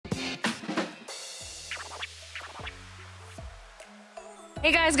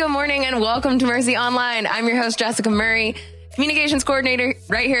Hey guys, good morning and welcome to Mercy Online. I'm your host, Jessica Murray, communications coordinator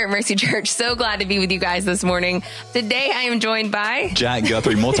right here at Mercy Church. So glad to be with you guys this morning. Today I am joined by Jack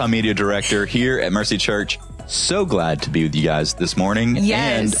Guthrie, multimedia director here at Mercy Church. So glad to be with you guys this morning.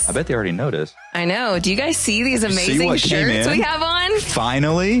 Yes. And I bet they already noticed. I know. Do you guys see these amazing shirts we have on?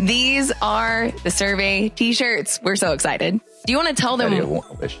 Finally. These are the survey t-shirts. We're so excited. Do you want to tell them?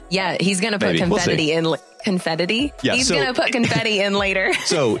 Yeah, he's going to put confetti in. Confetti? Yeah, he's going to put confetti in later.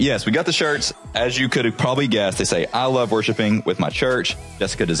 So, yes, we got the shirts. As you could have probably guessed, they say, I love worshiping with my church.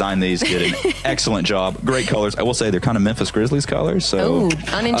 Jessica designed these, did an excellent job. Great colors. I will say they're kind of Memphis Grizzlies colors. So,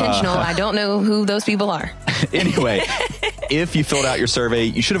 unintentional. I don't know who those people are. Anyway, if you filled out your survey,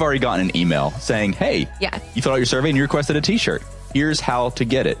 you should have already gotten an email saying, hey, you filled out your survey and you requested a t-shirt. Here's how to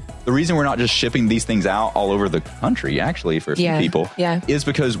get it. The reason we're not just shipping these things out all over the country, actually, for a few people, is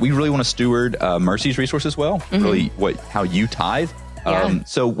because we really want to steward Mercy's resources well, really how you tithe.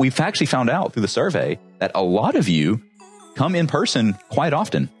 So we've actually found out through the survey that a lot of you come in person quite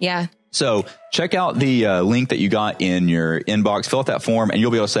often. Yeah. So check out the link that you got in your inbox, fill out that form, and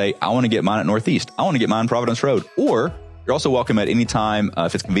you'll be able to say, I want to get mine at Northeast. I want to get mine Providence Road. Or you're also welcome at any time,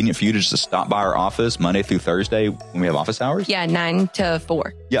 if it's convenient for you, to just stop by our office Monday through Thursday when we have office hours. Yeah, 9 to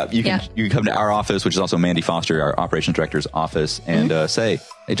 4. Yeah, you can come to our office, which is also Mandy Foster, our operations director's office, and say,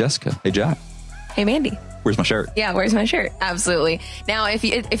 hey, Jessica, hey, Jack. Hey, Mandy. Where's my shirt? Yeah, where's my shirt? Absolutely. Now,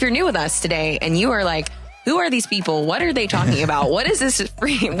 if you're new with us today and you are like, who are these people? What are they talking about? What is this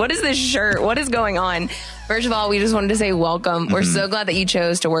free? What is this shirt? What is going on? First of all, we just wanted to say welcome. We're so glad that you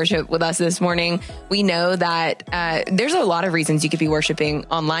chose to worship with us this morning. We know that there's a lot of reasons you could be worshiping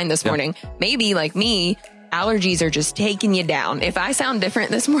online this morning. Maybe like me, allergies are just taking you down. If I sound different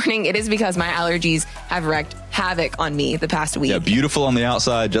this morning, it is because my allergies have wreaked havoc on me the past week. Yeah, beautiful on the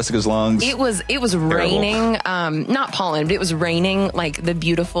outside, Jessica's lungs. It was raining, not pollen, but it was raining like the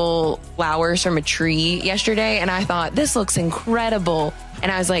beautiful flowers from a tree yesterday. And I thought, this looks incredible.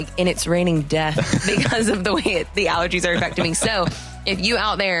 And I was like, and it's raining death because of the way the allergies are affecting me. So if you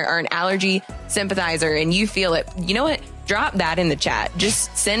out there are an allergy sympathizer and you feel it, you know what? Drop that in the chat.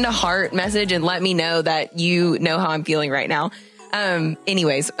 Just send a heart message and let me know that you know how I'm feeling right now.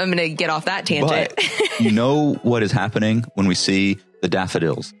 Anyways, I'm going to get off that tangent. But you know what is happening when we see the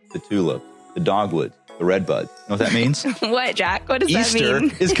daffodils, the tulip, the dogwood, the redbud? You know what that means? What, Jack? What does that mean?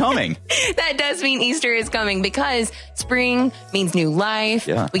 Easter is coming. That does mean Easter is coming because spring means new life.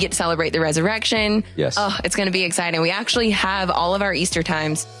 Yeah. We get to celebrate the resurrection. Yes. Oh, it's going to be exciting. We actually have all of our Easter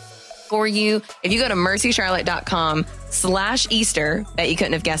times for you. If you go to mercycharlotte.com/Easter, bet you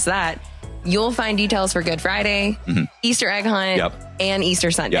couldn't have guessed that, you'll find details for Good Friday, Easter egg hunt, and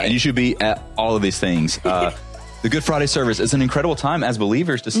Easter Sunday. Yeah, and you should be at all of these things. The Good Friday service is an incredible time as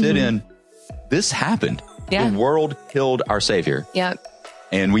believers to sit in. This happened. Yeah. The world killed our Savior. Yep.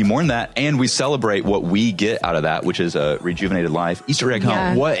 And we mourn that, and we celebrate what we get out of that, which is a rejuvenated life. Easter egg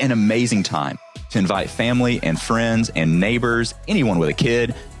hunt, what an amazing time to invite family and friends and neighbors, anyone with a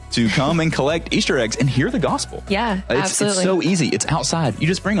kid, to come and collect Easter eggs and hear the gospel. Yeah, absolutely. It's so easy. It's outside. You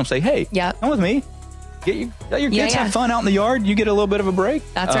just bring them. Say, hey, come with me. Let your kids have fun out in the yard. You get a little bit of a break.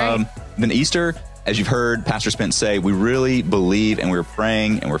 That's right. Then Easter, as you've heard Pastor Spence say, we really believe and we're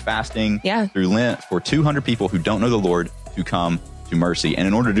praying and we're fasting through Lent for 200 people who don't know the Lord to come to Mercy. And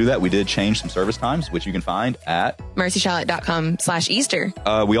in order to do that, we did change some service times, which you can find at mercycharlotte.com/Easter.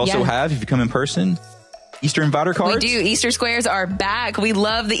 We also have, if you come in person, Easter inviter cards. We do. Easter squares are back. We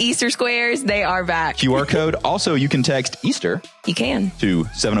love the Easter squares. They are back. QR code. Also, you can text Easter. You can. To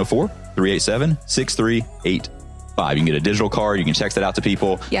 704-387-6385. You can get a digital card. You can text it out to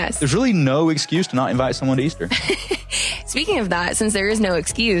people. Yes. There's really no excuse to not invite someone to Easter. Speaking of that, since there is no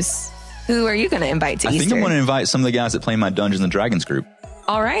excuse, who are you going to invite to Easter? I think I'm going to invite some of the guys that play in my Dungeons and Dragons group.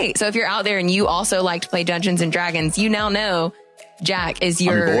 All right. So if you're out there and you also like to play Dungeons and Dragons, you now know Jack is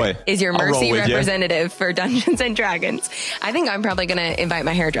your Mercy representative for Dungeons and Dragons. I think I'm probably going to invite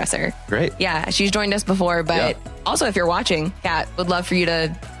my hairdresser. Great. Yeah, she's joined us before, but also if you're watching, Kat, would love for you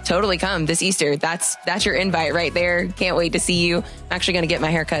to totally come this Easter. That's your invite right there. Can't wait to see you. I'm actually going to get my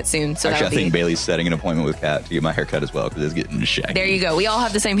hair cut soon. So actually, I think Bailey's setting an appointment with Kat to get my hair cut as well because it's getting shaggy. There you go. We all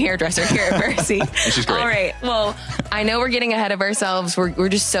have the same hairdresser here at Mercy. Which is great. All right. Well, I know we're getting ahead of ourselves. We're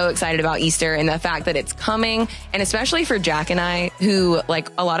just so excited about Easter and the fact that it's coming. And especially for Jack and I, who like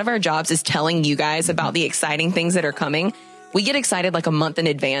a lot of our jobs is telling you guys about the exciting things that are coming. We get excited like a month in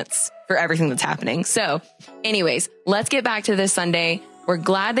advance for everything that's happening. So anyways, let's get back to this Sunday. We're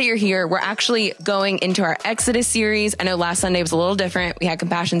glad that you're here. We're actually going into our Exodus series. I know last Sunday was a little different. We had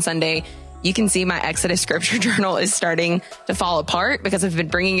Compassion Sunday. you can see my Exodus scripture journal is starting to fall apart because I've been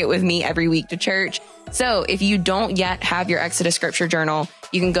bringing it with me every week to church. So if you don't yet have your Exodus scripture journal,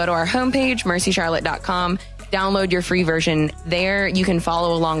 you can go to our homepage, mercycharlotte.com, download your free version there. You can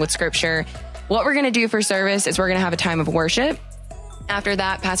follow along with scripture. What we're going to do for service is we're going to have a time of worship. After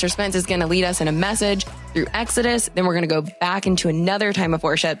that, Pastor Spence is going to lead us in a message through Exodus. Then we're going to go back into another time of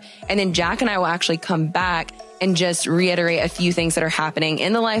worship. And then Jack and I will actually come back and just reiterate a few things that are happening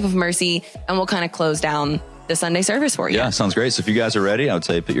in the life of Mercy. And we'll kind of close down the Sunday service for you. Yeah, sounds great. So if you guys are ready, I would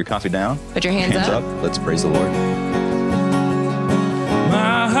say put your coffee down. Put your hands up. Let's praise the Lord.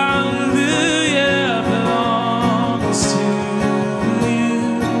 My hallelujah belongs to you.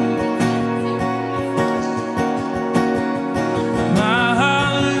 My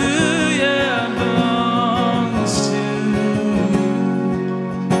hallelujah belongs to you.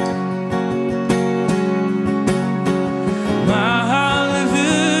 My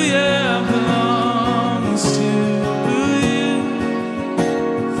hallelujah belongs to you.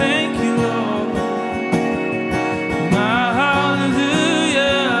 Thank you, Lord.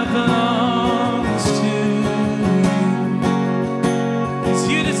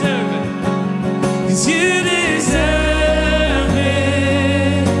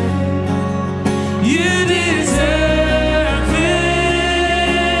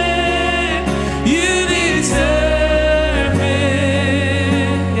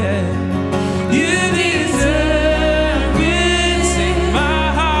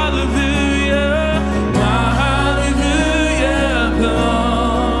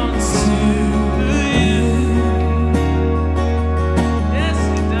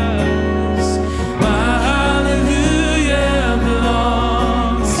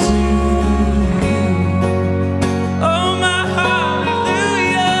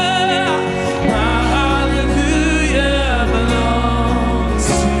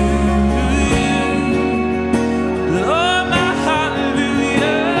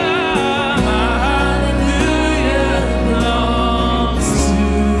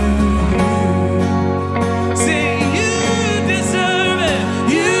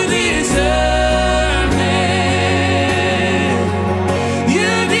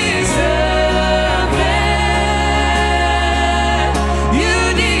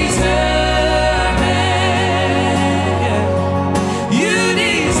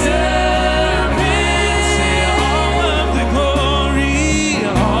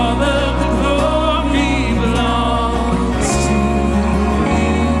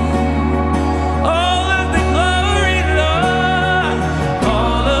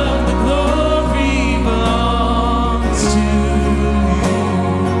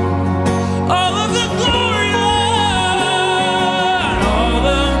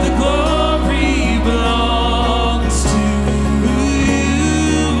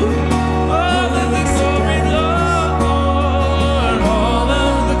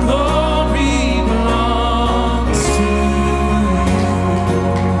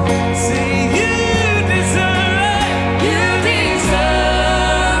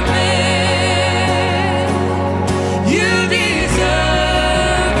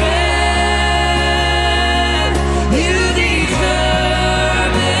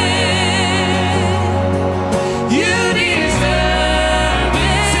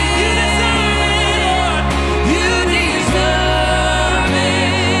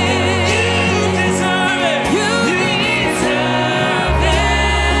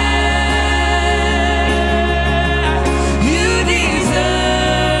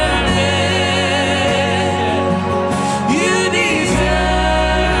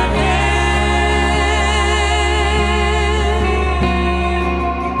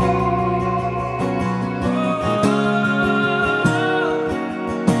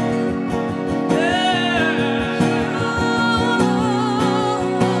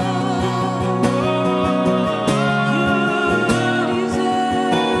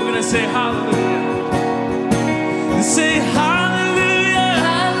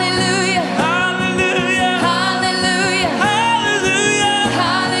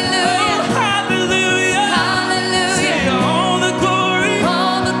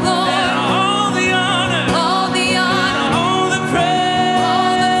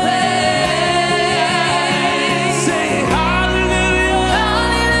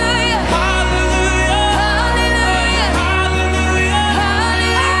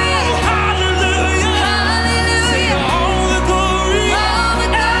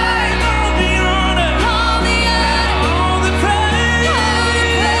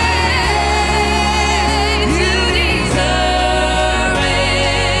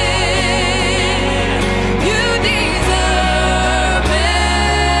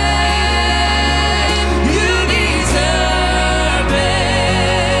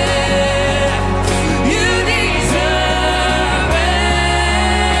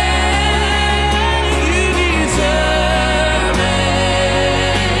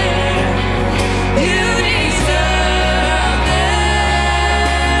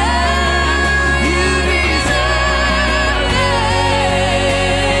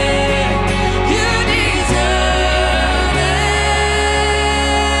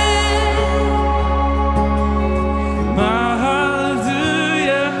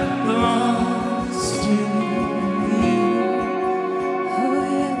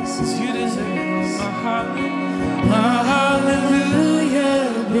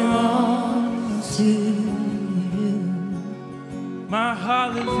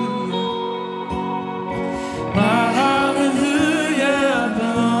 My hallelujah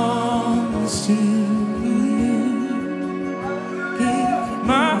belongs to you.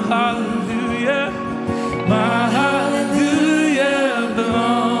 My hallelujah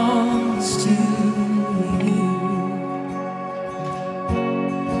belongs to you.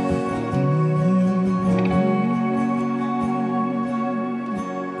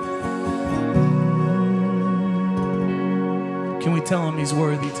 Can we tell him he's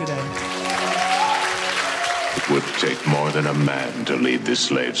worthy today? It would take more than a man to lead the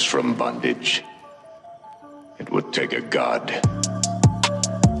slaves from bondage. It would take a god.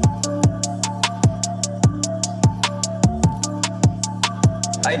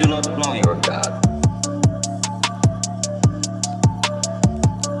 I do not know your God.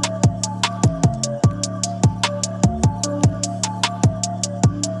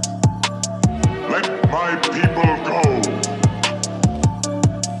 Let my people go.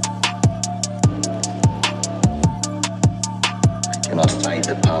 I cannot fight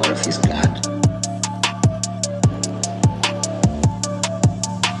the power of his God.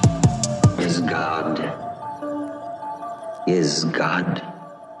 His God is God.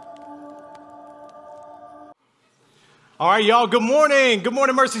 All right, y'all, good morning. Good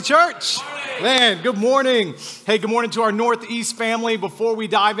morning, Mercy Church. Man, good morning. Hey, good morning to our Northeast family. Before we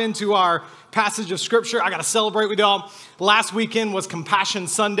dive into our passage of Scripture, I got to celebrate with y'all. Last weekend was Compassion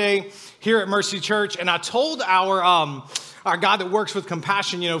Sunday here at Mercy Church, and I told our God that works with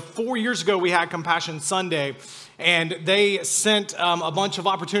compassion, 4 years ago we had Compassion Sunday, and they sent a bunch of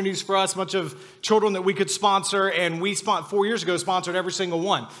opportunities for us, a bunch of children that we could sponsor, and we 4 years ago sponsored every single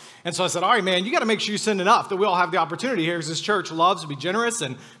one. And so I said, all right, man, you got to make sure you send enough that we all have the opportunity here, because this church loves to be generous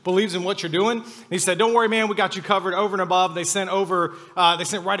and believes in what you're doing. And he said, don't worry, man, we got you covered over and above. They sent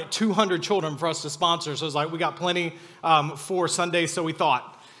right at 200 children for us to sponsor. So it was like, we got plenty for Sunday, so we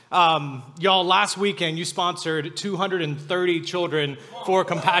thought. Y'all, last weekend, you sponsored 230 children for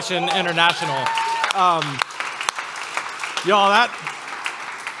Compassion International. Y'all,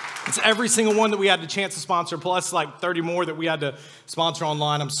 it's every single one that we had the chance to sponsor, plus like 30 more that we had to sponsor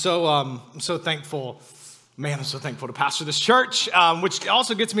online. I'm so thankful. Man, I'm so thankful to pastor this church, which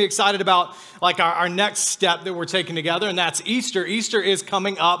also gets me excited about like our next step that we're taking together, and that's Easter. Easter is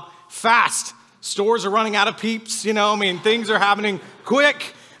coming up fast. Stores are running out of peeps, things are happening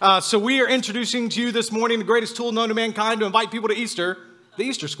quick. So we are introducing to you this morning the greatest tool known to mankind to invite people to Easter, the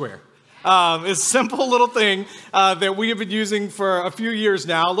Easter Square. It's a simple little thing that we have been using for a few years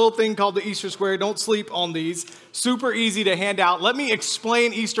now, a little thing called the Easter Square. Don't sleep on these. Super easy to hand out. Let me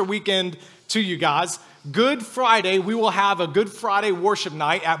explain Easter weekend to you guys. Good Friday, we will have a Good Friday worship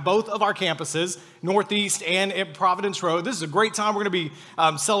night at both of our campuses, Northeast and at Providence Road. This is a great time. We're going to be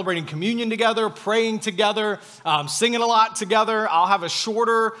celebrating communion together, praying together, singing a lot together. I'll have a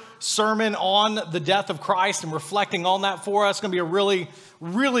shorter sermon on the death of Christ and reflecting on that for us. It's going to be a really,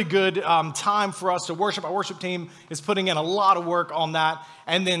 really good time for us to worship. Our worship team is putting in a lot of work on that.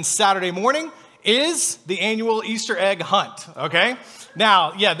 And then Saturday morning is the annual Easter egg hunt, okay?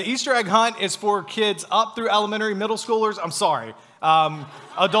 Now, the Easter egg hunt is for kids up through elementary, middle schoolers. I'm sorry.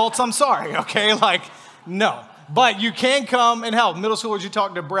 Adults, I'm sorry, okay? No. But you can come and help. Middle schoolers, you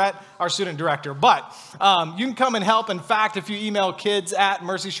talk to Brett, our student director. But you can come and help. In fact, if you email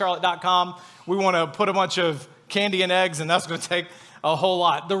kids@mercycharlotte.com, we want to put a bunch of candy and eggs, and that's going to take a whole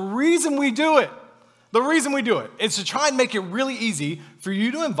lot. The reason we do it is to try and make it really easy for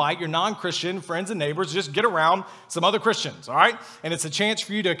you to invite your non-Christian friends and neighbors, just get around some other Christians, all right? And it's a chance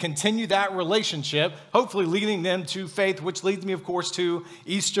for you to continue that relationship, hopefully leading them to faith, which leads me, of course, to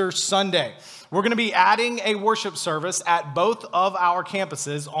Easter Sunday. We're going to be adding a worship service at both of our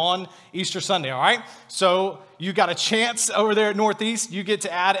campuses on Easter Sunday, all right? So you got a chance over there at Northeast. You get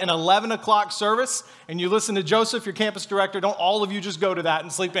to add an 11 o'clock service, and you listen to Joseph, your campus director. Don't all of you just go to that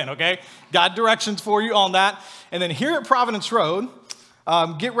and sleep in, okay? Got directions for you on that. And then here at Providence Road,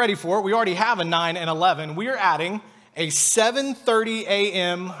 get ready for it. We already have a 9 and 11. We are adding a 7:30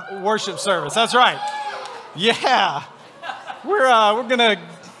 a.m. worship service. That's right. Yeah. We're gonna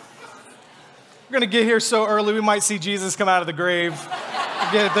get here so early, we might see Jesus come out of the grave.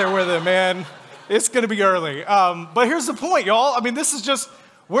 Get there with him, man. It's gonna be early. But here's the point, y'all. This is just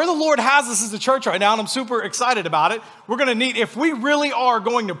where the Lord has us as a church right now, and I'm super excited about it. We're gonna need, if we really are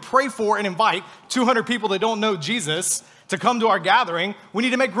going to pray for and invite 200 people that don't know Jesus to come to our gathering, we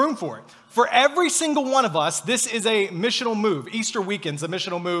need to make room for it. For every single one of us, this is a missional move. Easter weekend's a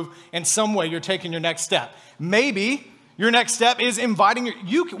missional move. In some way, you're taking your next step. Maybe Your next step is inviting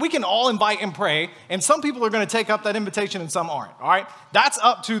we can all invite and pray, and some people are going to take up that invitation and some aren't, all right? That's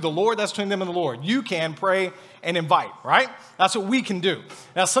up to the Lord. That's between them and the Lord. You can pray and invite, right? That's what we can do.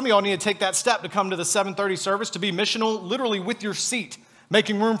 Now, some of y'all need to take that step to come to the 7:30 service, to be missional, literally with your seat,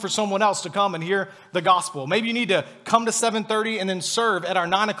 making room for someone else to come and hear the gospel. Maybe you need to come to 7:30 and then serve at our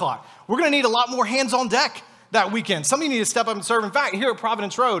 9 o'clock. We're going to need a lot more hands on deck that weekend. Some of you need to step up and serve. In fact, here at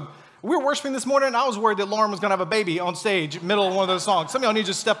Providence Road, we were worshiping this morning, and I was worried that Lauren was going to have a baby on stage middle of one of those songs. Some of y'all need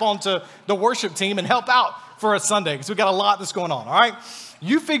to just step onto the worship team and help out for a Sunday, because we've got a lot that's going on, all right?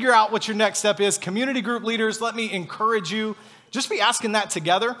 You figure out what your next step is. Community group leaders, let me encourage you. Just be asking that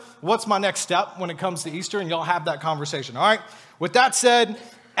together. What's my next step when it comes to Easter? And y'all have that conversation, all right? With that said,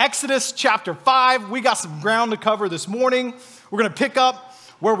 Exodus chapter 5, we got some ground to cover this morning. We're going to pick up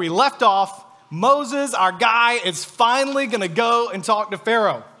where we left off. Moses, our guy, is finally going to go and talk to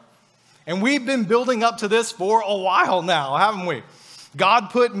Pharaoh. And we've been building up to this for a while now, haven't we? God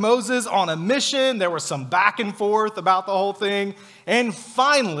put Moses on a mission. There was some back and forth about the whole thing. And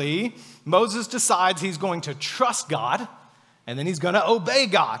finally, Moses decides he's going to trust God, and then he's going to obey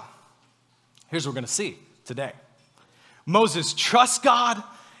God. Here's what we're going to see today. Moses trusts God,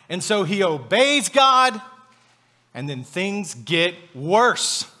 and so he obeys God, and then things get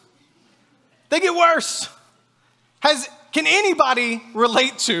worse. They get worse. Can anybody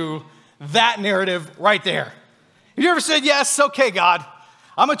relate to that narrative right there? Have you ever said, yes, okay, God,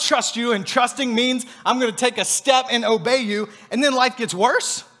 I'm going to trust you, and trusting means I'm going to take a step and obey you, and then life gets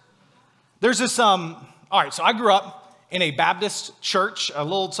worse? There's this, all right, so I grew up in a Baptist church, a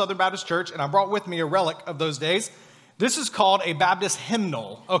little Southern Baptist church, and I brought with me a relic of those days. This is called a Baptist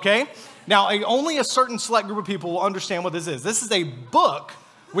hymnal, okay? Now, only a certain select group of people will understand what this is. This is a book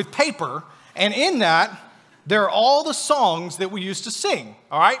with paper, and in that, there are all the songs that we used to sing,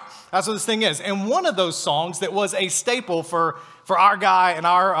 all right? That's what this thing is. And one of those songs that was a staple for our guy and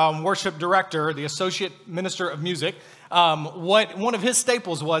our worship director, the associate minister of music, one of his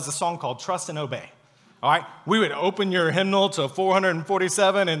staples was a song called Trust and Obey, all right? We would open your hymnal to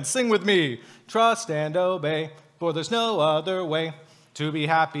 447 and sing with me, trust and obey, for there's no other way to be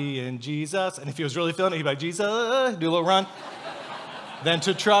happy in Jesus. And if he was really feeling it, he'd be like, Jesus, do a little run. Then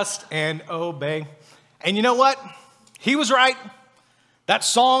to trust and obey. And you know what? He was right. That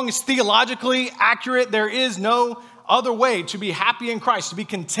song is theologically accurate. There is no other way to be happy in Christ, to be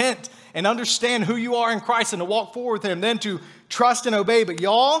content and understand who you are in Christ and to walk forward with him, than to trust and obey. But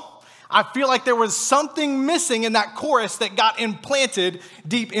y'all, I feel like there was something missing in that chorus that got implanted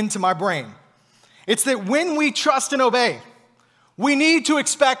deep into my brain. It's that when we trust and obey, we need to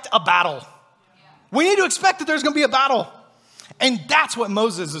expect a battle. We need to expect that there's going to be a battle. And that's what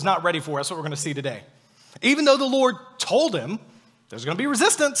Moses is not ready for. That's what we're going to see today. Even though the Lord told him there's going to be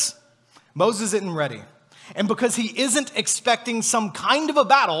resistance, Moses isn't ready. And because he isn't expecting some kind of a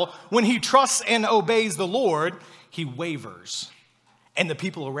battle, when he trusts and obeys the Lord, he wavers. And the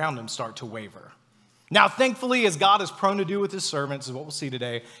people around him start to waver. Now, thankfully, as God is prone to do with his servants, is what we'll see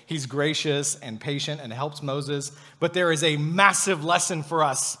today, he's gracious and patient and helps Moses. But there is a massive lesson for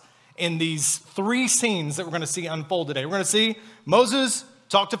us in these three scenes that we're going to see unfold today. We're going to see Moses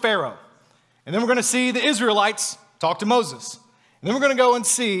talk to Pharaoh. And then we're going to see the Israelites talk to Moses. And then we're going to go and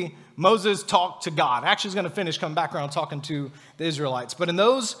see Moses talk to God. Actually, he's going to finish coming back around talking to the Israelites. But in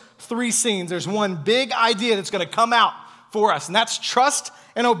those three scenes, there's one big idea that's going to come out for us. And that's trust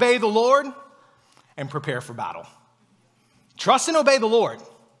and obey the Lord and prepare for battle. Trust and obey the Lord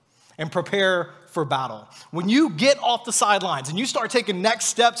and prepare for battle. When you get off the sidelines and you start taking next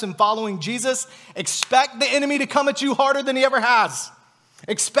steps in following Jesus, expect the enemy to come at you harder than he ever has.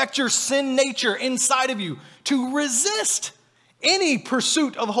 Expect your sin nature inside of you to resist any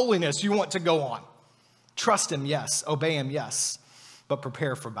pursuit of holiness you want to go on. Trust him, yes. Obey him, yes. But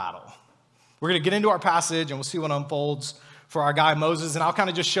prepare for battle. We're going to get into our passage and we'll see what unfolds for our guy Moses. And I'll kind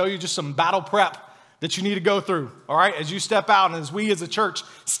of just show you just some battle prep that you need to go through, all right, as you step out and as we as a church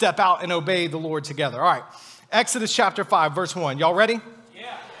step out and obey the Lord together. All right, Exodus chapter 5, verse 1. Y'all ready?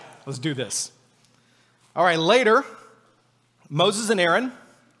 Yeah. Let's do this. All right, later, Moses and Aaron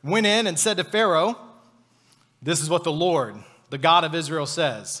went in and said to Pharaoh, this is what the Lord, the God of Israel,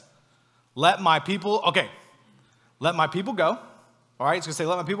 says. Let my people go. All right, he's going to say,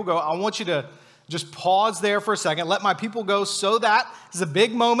 let my people go. I want you to just pause there for a second. Let my people go, so that this is a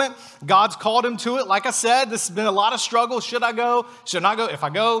big moment. God's called him to it. Like I said, this has been a lot of struggle. Should I go? Should I not go? If I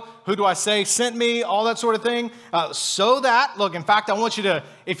go, who do I say sent me? All that sort of thing. So that, look, in fact, I want you to,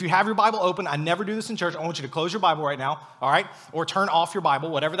 if you have your Bible open, I never do this in church. I want you to close your Bible right now, all right? Or turn off your Bible,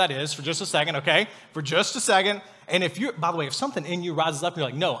 whatever that is, for just a second, okay? For just a second. And if you're, by the way, if something in you rises up and you're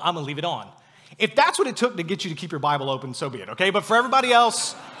like, no, I'm going to leave it on. If that's what it took to get you to keep your Bible open, so be it, okay? But for everybody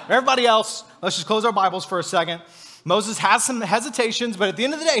else, let's just close our Bibles for a second. Moses has some hesitations, but at the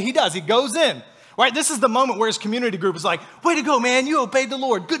end of the day, he does. He goes in, right? This is the moment where his community group is like, way to go, man. You obeyed the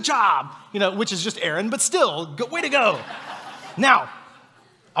Lord. Good job. Which is just Aaron, but still, way to go. Now,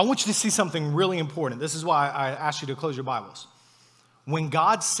 I want you to see something really important. This is why I asked you to close your Bibles. When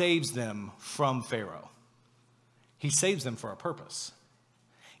God saves them from Pharaoh, he saves them for a purpose.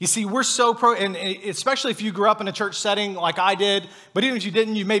 You see, we're so and especially if you grew up in a church setting like I did, but even if you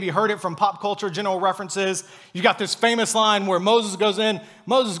didn't, you maybe heard it from pop culture, general references. You got this famous line where Moses goes in,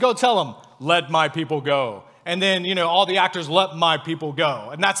 Moses, go tell them, let my people go. And then, all the actors, let my people go.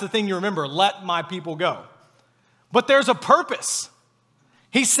 And that's the thing you remember, let my people go. But there's a purpose.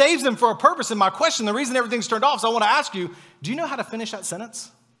 He saves them for a purpose. And my question, the reason everything's turned off, is I want to ask you, do you know how to finish that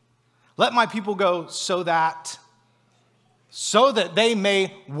sentence? Let my people go so that they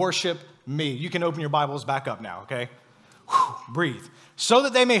may worship me. You can open your Bibles back up now, okay? Whew, breathe. So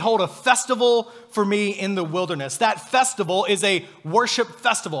that they may hold a festival for me in the wilderness. That festival is a worship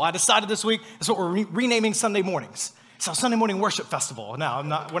festival. I decided this week, that's what we're renaming Sunday mornings. It's a Sunday morning worship festival. No,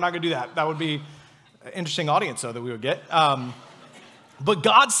 we're not going to do that. That would be an interesting audience, though, that we would get. But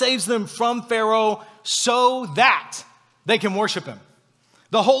God saves them from Pharaoh so that they can worship him.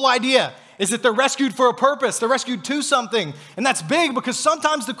 The whole idea is that they're rescued for a purpose. They're rescued to something. And that's big because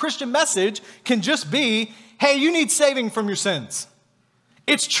sometimes the Christian message can just be, hey, you need saving from your sins.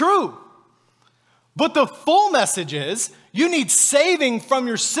 It's true. But the full message is you need saving from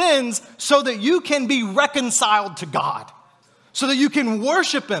your sins so that you can be reconciled to God, so that you can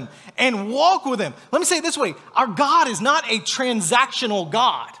worship him and walk with him. Let me say it this way. Our God is not a transactional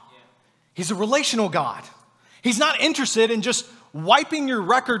God. He's a relational God. He's not interested in just wiping your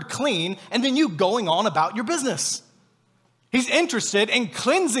record clean and then you going on about your business. He's interested in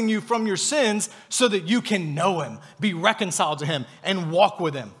cleansing you from your sins so that you can know him, be reconciled to him, and walk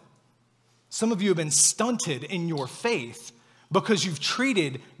with him. Some of you have been stunted in your faith because you've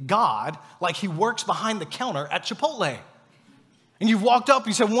treated God like he works behind the counter at Chipotle. And you've walked up,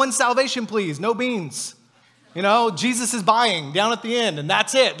 you said, one salvation, please, no beans. Jesus is buying down at the end, and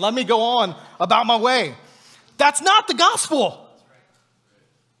that's it. Let me go on about my way. That's not the gospel.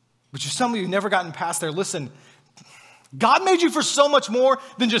 But some of you have never gotten past there. Listen, God made you for so much more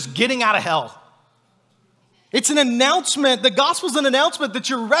than just getting out of hell. It's an announcement. The gospel's an announcement that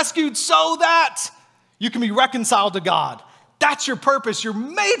you're rescued so that you can be reconciled to God. That's your purpose. You're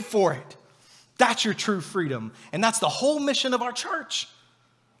made for it. That's your true freedom. And that's the whole mission of our church.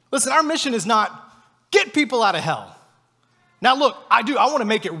 Listen, our mission is not get people out of hell. Now, look, I want to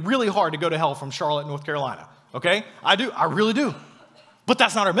make it really hard to go to hell from Charlotte, North Carolina. Okay? I really do. But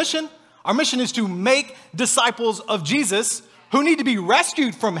that's not our mission. Our mission is to make disciples of Jesus who need to be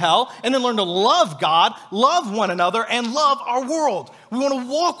rescued from hell and then learn to love God, love one another, and love our world. We want to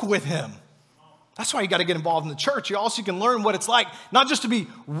walk with him. That's why you got to get involved in the church. You also can learn what it's like, not just to be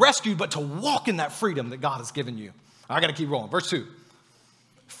rescued, but to walk in that freedom that God has given you. I got to keep rolling. Verse 2.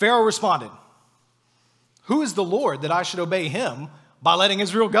 Pharaoh responded, who is the Lord that I should obey him by letting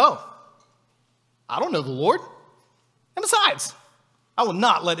Israel go? I don't know the Lord. And besides, I will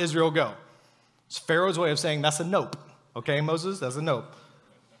not let Israel go. It's Pharaoh's way of saying that's a nope. Okay, Moses, that's a nope.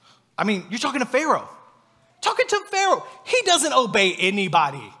 I mean, you're talking to Pharaoh. Talking to Pharaoh. He doesn't obey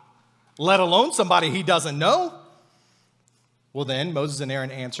anybody, let alone somebody he doesn't know. Well then, Moses and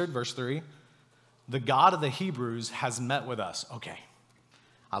Aaron answered, verse 3, the God of the Hebrews has met with us. Okay,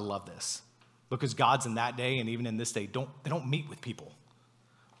 I love this. Because gods in that day and even in this day, they don't meet with people.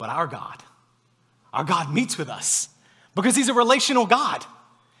 But our God meets with us. Because he's a relational God.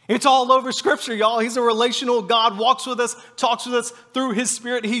 It's all over Scripture, y'all. He's a relational God, walks with us, talks with us through his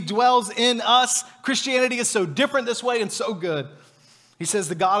Spirit. He dwells in us. Christianity is so different this way and so good. He says,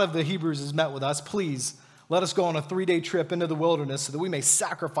 the God of the Hebrews has met with us. Please let us go on a 3-day trip into the wilderness so that we may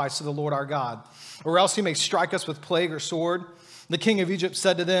sacrifice to the Lord our God, or else he may strike us with plague or sword. The king of Egypt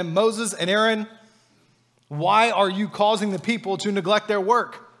said to them, Moses and Aaron, why are you causing the people to neglect their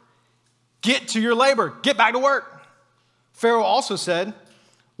work? Get to your labor. Get back to work. Pharaoh also said,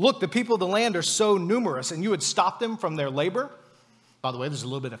 look, the people of the land are so numerous, and you would stop them from their labor. By the way, there's a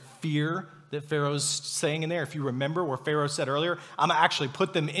little bit of fear that Pharaoh's saying in there. If you remember where Pharaoh said earlier, I'm going to actually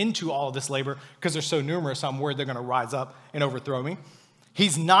put them into all of this labor because they're so numerous, I'm worried they're going to rise up and overthrow me.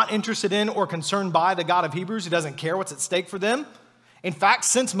 He's not interested in or concerned by the God of Hebrews. He doesn't care what's at stake for them. In fact,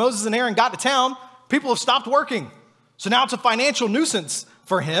 since Moses and Aaron got to town, people have stopped working. So now it's a financial nuisance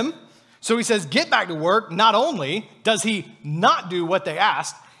for him. So he says, get back to work. Not only does he not do what they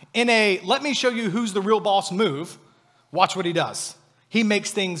asked, in a let me show you who's the real boss move, watch what he does. He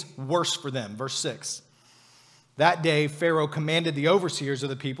makes things worse for them. Verse 6. That day, Pharaoh commanded the overseers of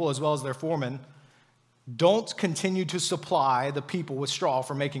the people, as well as their foremen, don't continue to supply the people with straw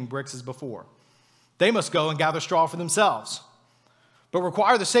for making bricks as before. They must go and gather straw for themselves, but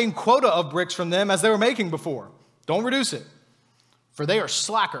require the same quota of bricks from them as they were making before. Don't reduce it, for they are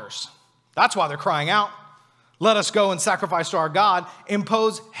slackers. That's why they're crying out. Let us go and sacrifice to our God.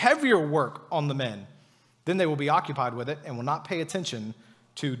 Impose heavier work on the men. Then they will be occupied with it and will not pay attention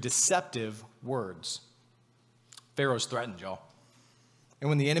to deceptive words. Pharaoh's threatened, y'all. And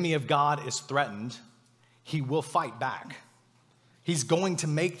when the enemy of God is threatened, he will fight back. He's going to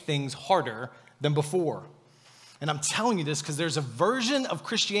make things harder than before. And I'm telling you this because there's a version of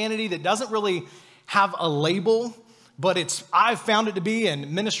Christianity that doesn't really have a label, but I've found it to be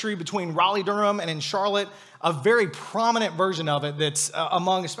in ministry between Raleigh-Durham and in Charlotte, a very prominent version of it that's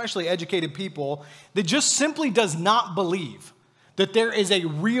among especially educated people that just simply does not believe that there is a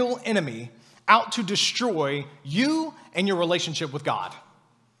real enemy out to destroy you and your relationship with God.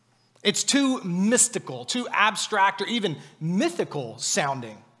 It's too mystical, too abstract, or even mythical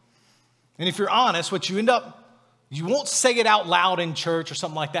sounding. And if you're honest, what you end up, you won't say it out loud in church or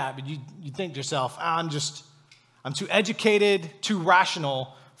something like that, but you think to yourself, I'm too educated, too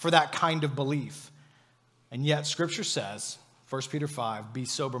rational for that kind of belief. And yet Scripture says, 1 Peter 5, be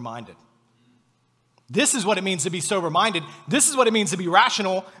sober-minded. This is what it means to be sober-minded. This is what it means to be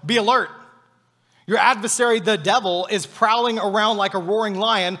rational, be alert. Your adversary, the devil, is prowling around like a roaring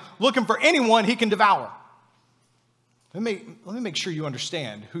lion, looking for anyone he can devour. Let me make sure you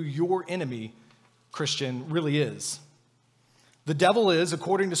understand who your enemy, Christian, really is. The devil is,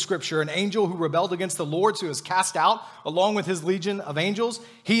 according to Scripture, an angel who rebelled against the Lord, who is cast out along with his legion of angels.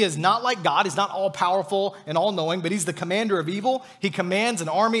 He is not like God. He's not all-powerful and all-knowing, but he's the commander of evil. He commands an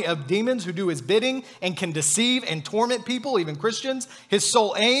army of demons who do his bidding and can deceive and torment people, even Christians. His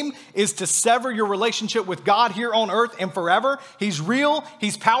sole aim is to sever your relationship with God here on earth and forever. He's real.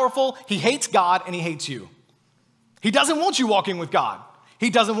 He's powerful. He hates God, and he hates you. He doesn't want you walking with God. He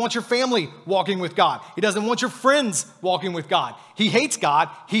doesn't want your family walking with God. He doesn't want your friends walking with God. He hates God.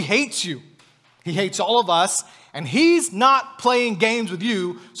 He hates you. He hates all of us, and he's not playing games with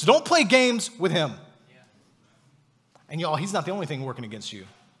you, so don't play games with him. And y'all, he's not the only thing working against you.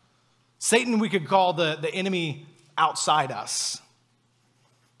 Satan, we could call the enemy outside us.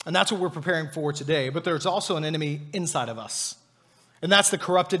 And that's what we're preparing for today. But there's also an enemy inside of us. And that's the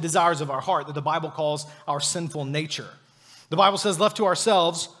corrupted desires of our heart that the Bible calls our sinful nature. The Bible says, left to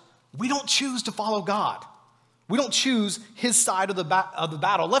ourselves, we don't choose to follow God. We don't choose his side of the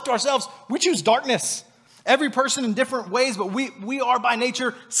battle. Left to ourselves, we choose darkness. Every person in different ways, but we are by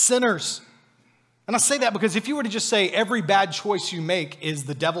nature sinners. And I say that because if you were to just say every bad choice you make is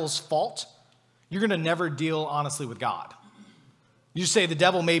the devil's fault, you're going to never deal honestly with God. You say the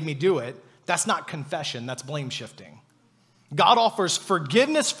devil made me do it. That's not confession. That's blame shifting. God offers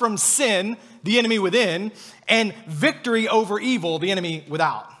forgiveness from sin, the enemy within, and victory over evil, the enemy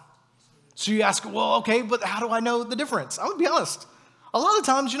without. So you ask, well, okay, but how do I know the difference? I'm going to be honest. A lot of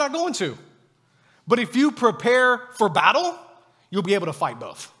times you're not going to. But if you prepare for battle, you'll be able to fight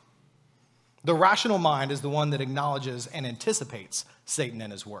both. The rational mind is the one that acknowledges and anticipates Satan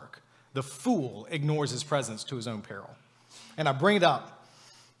and his work. The fool ignores his presence to his own peril. And I bring it up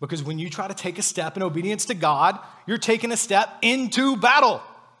because when you try to take a step in obedience to God, you're taking a step into battle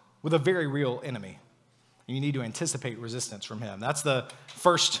with a very real enemy. And you need to anticipate resistance from him. That's the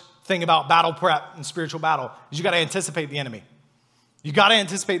first thing about battle prep and spiritual battle, is you got to anticipate the enemy. You got to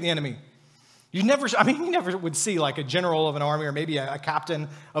anticipate the enemy. You never would see like a general of an army or maybe a captain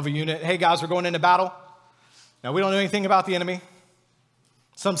of a unit. Hey guys, we're going into battle. Now we don't know anything about the enemy.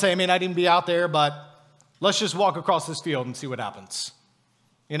 Some say, I may not even be out there, but let's just walk across this field and see what happens.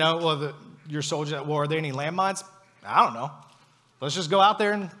 You know, well, your soldiers, well, are there any landmines? I don't know. Let's just go out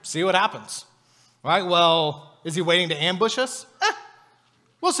there and see what happens. Right? Well, is he waiting to ambush us?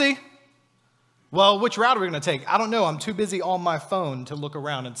 We'll see. Well, which route are we going to take? I don't know. I'm too busy on my phone to look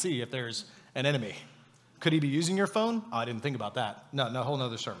around and see if there's an enemy. Could he be using your phone? Oh, I didn't think about that. No, whole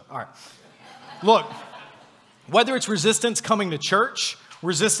nother sermon. All right. Look, whether it's resistance coming to church,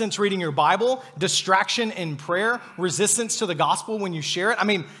 resistance reading your Bible, distraction in prayer, resistance to the gospel when you share it. I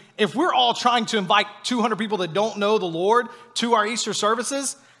mean, if we're all trying to invite 200 people that don't know the Lord to our Easter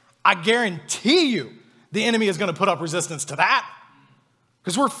services, I guarantee you the enemy is going to put up resistance to that.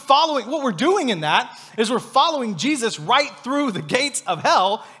 Because what we're doing in that is we're following Jesus right through the gates of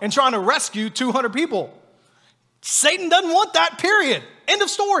hell and trying to rescue 200 people. Satan doesn't want that, period. End of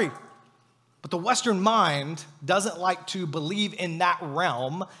story. But the Western mind doesn't like to believe in that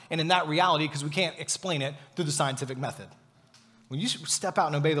realm and in that reality because we can't explain it through the scientific method. When you step out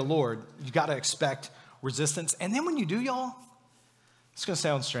and obey the Lord, you got to expect resistance. And then when you do, y'all, it's going to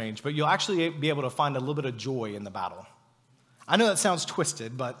sound strange, but you'll actually be able to find a little bit of joy in the battle. I know that sounds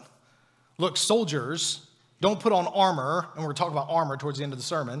twisted, but look, soldiers don't put on armor, and we're talking about armor towards the end of the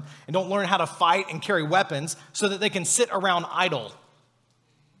sermon, and don't learn how to fight and carry weapons so that they can sit around idle.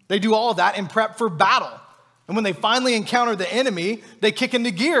 They do all of that in prep for battle. And when they finally encounter the enemy, they kick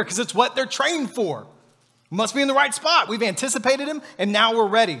into gear because it's what they're trained for. We must be in the right spot. We've anticipated him, and now we're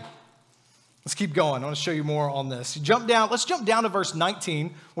ready. Let's keep going. I want to show you more on this. Let's jump down to verse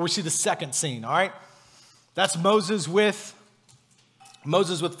 19 where we see the second scene, all right? That's Moses with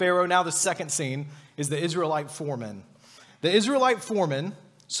Pharaoh. Now the second scene is the Israelite foremen. The Israelite foremen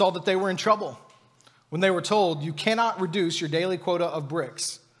saw that they were in trouble when they were told, you cannot reduce your daily quota of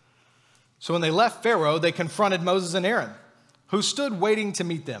bricks. So when they left Pharaoh, they confronted Moses and Aaron, who stood waiting to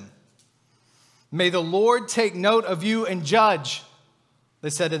meet them. May the Lord take note of you and judge, they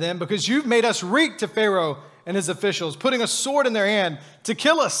said to them, because you've made us reek to Pharaoh and his officials, putting a sword in their hand to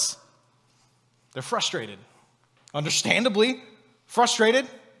kill us. They're frustrated. Understandably frustrated.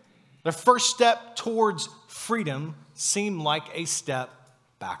 Their first step towards freedom seemed like a step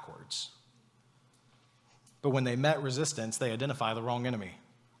backwards. But when they met resistance, they identify the wrong enemy.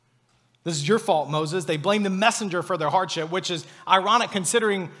 This is your fault, Moses. They blame the messenger for their hardship, which is ironic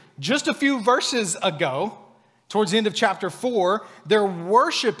considering just a few verses ago, towards the end of chapter 4, they're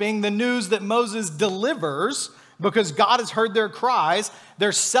worshiping the news that Moses delivers because God has heard their cries.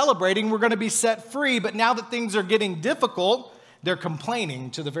 They're celebrating, we're going to be set free. But now that things are getting difficult, they're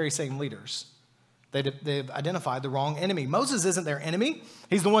complaining to the very same leaders. They've identified the wrong enemy. Moses isn't their enemy.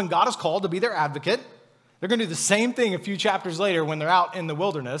 He's the one God has called to be their advocate. They're going to do the same thing a few chapters later when they're out in the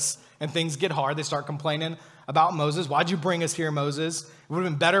wilderness and things get hard. They start complaining about Moses. Why'd you bring us here, Moses? It would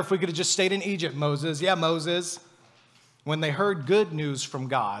have been better if we could have just stayed in Egypt, Moses. Yeah, Moses. When they heard good news from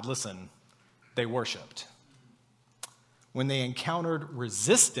God, listen, they worshiped. When they encountered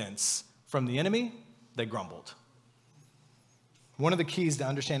resistance from the enemy, they grumbled. One of the keys to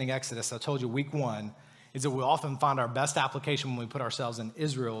understanding Exodus, I told you week 1, is that we often find our best application when we put ourselves in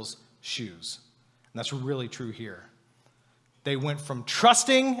Israel's shoes. And that's really true here. They went from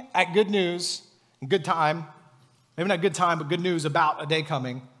trusting at good news, good time, maybe not good time, but good news about a day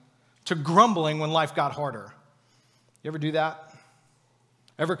coming, to grumbling when life got harder. You ever do that?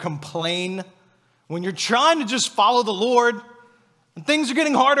 Ever complain when you're trying to just follow the Lord and things are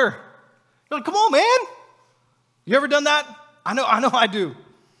getting harder? You're like, come on, man. You ever done that? I know I do.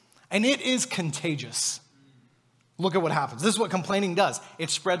 And it is contagious. Look at what happens. This is what complaining does. It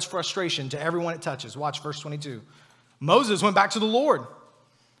spreads frustration to everyone it touches. Watch verse 22. Moses went back to the Lord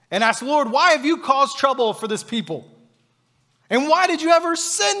and asked the Lord, why have you caused trouble for this people? And why did you ever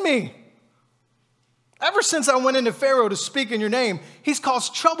send me? Ever since I went into Pharaoh to speak in your name, he's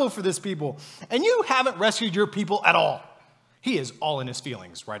caused trouble for this people. And you haven't rescued your people at all. He is all in his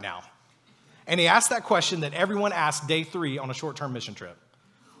feelings right now. And he asked that question that everyone asked day 3 on a short-term mission trip.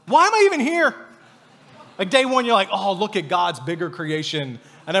 Why am I even here? Like day 1, you're like, oh, look at God's bigger creation.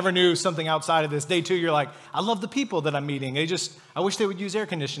 I never knew something outside of this. Day 2, you're like, I love the people that I'm meeting. I wish they would use air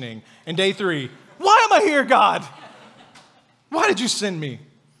conditioning. And day 3, why am I here, God? Why did you send me?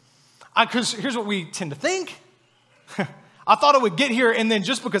 Because here's what we tend to think. I thought I would get here, and then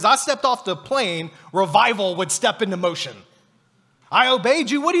just because I stepped off the plane, revival would step into motion. I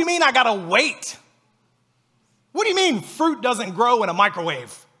obeyed you. What do you mean I got to wait? What do you mean fruit doesn't grow in a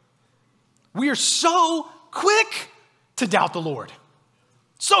microwave? We are so quick to doubt the Lord.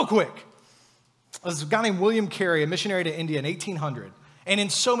 So quick. There's a guy named William Carey, a missionary to India in 1800. And in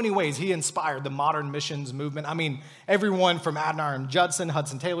so many ways, he inspired the modern missions movement. I mean, everyone from Adoniram Judson,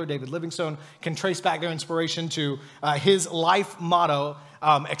 Hudson Taylor, David Livingstone can trace back their inspiration to his life motto,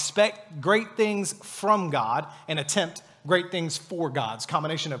 expect great things from God and attempt great things for God. It's a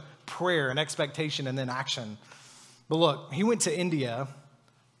combination of prayer and expectation and then action. But look, he went to India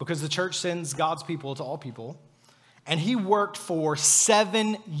because the church sends God's people to all people. And he worked for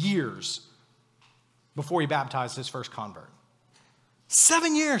 7 years before he baptized his first convert.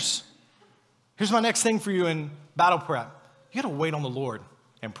 7 years. Here's my next thing for you in battle prep. You got to wait on the Lord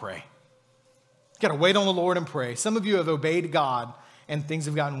and pray. You got to wait on the Lord and pray. Some of you have obeyed God and things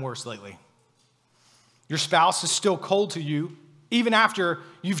have gotten worse lately. Your spouse is still cold to you even after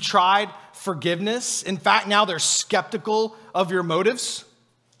you've tried forgiveness. In fact, now they're skeptical of your motives.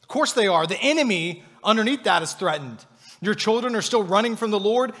 Of course they are. The enemy underneath that is threatened. Your children are still running from the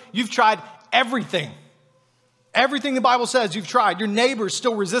Lord. You've tried everything. Everything the Bible says you've tried. Your neighbor's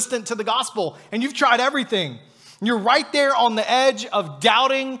still resistant to the gospel, and you've tried everything. You're right there on the edge of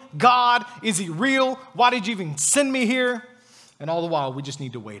doubting God. Is he real? Why did you even send me here? And all the while, we just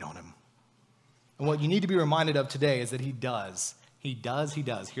need to wait on him. And what you need to be reminded of today is that he does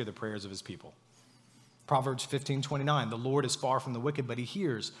hear the prayers of his people. Proverbs 15:29, the Lord is far from the wicked, but he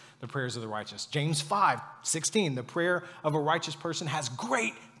hears the prayers of the righteous. James 5:16, the prayer of a righteous person has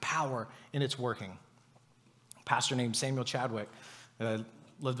great power in its working. A pastor named Samuel Chadwick lived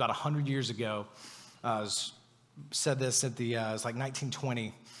about 100 years ago, said this at the, it's like 1920.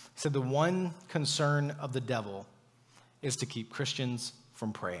 He said, the one concern of the devil is to keep Christians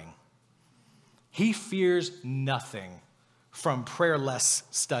from praying. He fears nothing from prayerless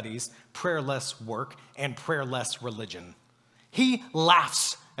studies, prayerless work, and prayerless religion. He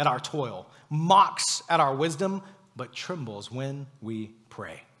laughs at our toil, mocks at our wisdom, but trembles when we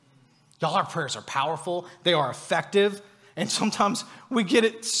pray. Y'all, our prayers are powerful, they are effective, and sometimes we get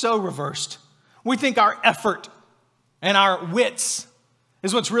it so reversed. We think our effort and our wits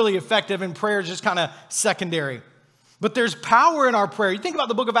is what's really effective, and prayer is just kind of secondary. But there's power in our prayer. You think about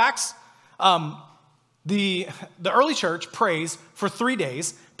the book of Acts. The early church prays for 3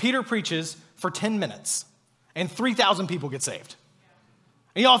 days. Peter preaches for 10 minutes, and 3,000 people get saved.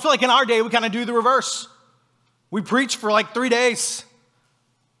 And I feel like in our day, we kind of do the reverse. We preach for like 3 days,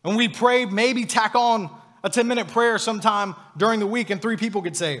 and we pray, maybe tack on a 10-minute prayer sometime during the week, and 3 people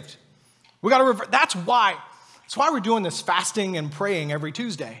get saved. We got to reverse. That's why we're doing this fasting and praying every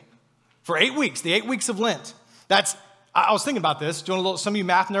Tuesday for 8 weeks, the 8 weeks of Lent. I was thinking about this. Some of you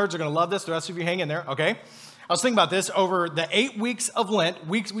math nerds are going to love this. The rest of you hang in there, okay? I was thinking about this. Over the 8 weeks of Lent,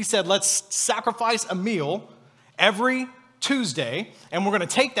 we said, let's sacrifice a meal every Tuesday, and we're going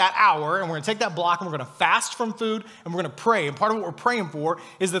to take that hour, and we're going to take that block, and we're going to fast from food, and we're going to pray. And part of what we're praying for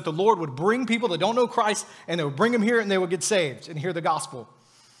is that the Lord would bring people that don't know Christ, and they would bring them here, and they would get saved and hear the gospel.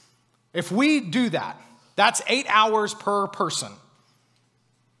 If we do that, that's 8 hours per person.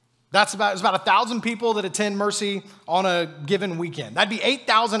 It's about 1,000 people that attend Mercy on a given weekend. That'd be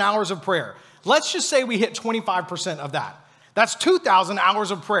 8,000 hours of prayer. Let's just say we hit 25% of that. That's 2,000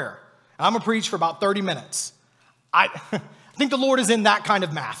 hours of prayer. And I'm going to preach for about 30 minutes. I think the Lord is in that kind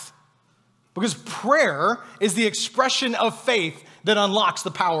of math. Because prayer is the expression of faith that unlocks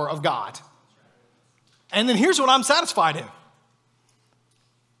the power of God. And then here's what I'm satisfied in.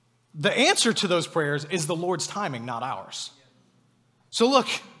 The answer to those prayers is the Lord's timing, not ours. So look,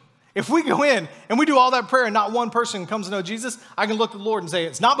 if we go in and we do all that prayer and not one person comes to know Jesus, I can look to the Lord and say,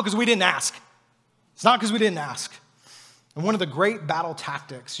 it's not because we didn't ask. It's not because we didn't ask. And one of the great battle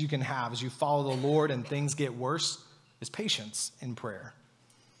tactics you can have as you follow the Lord and things get worse is patience in prayer.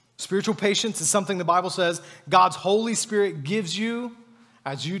 Spiritual patience is something the Bible says God's Holy Spirit gives you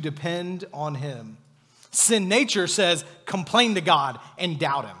as you depend on him. Sin nature says complain to God and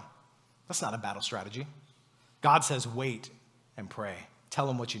doubt him. That's not a battle strategy. God says wait and pray. Tell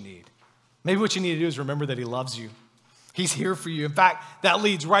him what you need. Maybe what you need to do is remember that he loves you. He's here for you. In fact, that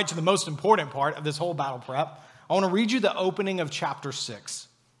leads right to the most important part of this whole battle prep. I want to read you the opening of chapter 6.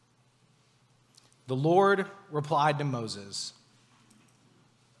 The Lord replied to Moses,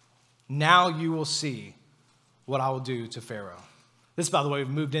 now you will see what I will do to Pharaoh. This, by the way,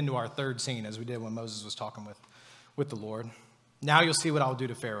 we've moved into our third scene as we did when Moses was talking with the Lord. Now you'll see what I will do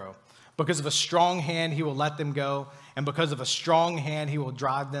to Pharaoh. Because of a strong hand, he will let them go. And because of a strong hand, he will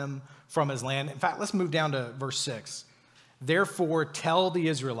drive them from his land. In fact, let's move down to verse 6. Therefore, tell the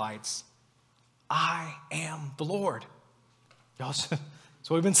Israelites, I am the Lord. Y'all, that's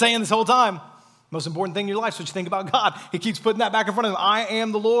what we've been saying this whole time. Most important thing in your life is what you think about God. He keeps putting that back in front of him. I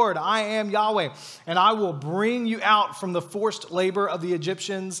am the Lord. I am Yahweh. And I will bring you out from the forced labor of the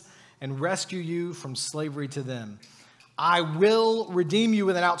Egyptians and rescue you from slavery to them. I will redeem you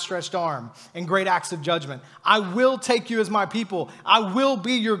with an outstretched arm and great acts of judgment. I will take you as my people. I will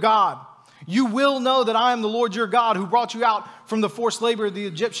be your God. You will know that I am the Lord your God who brought you out from the forced labor of the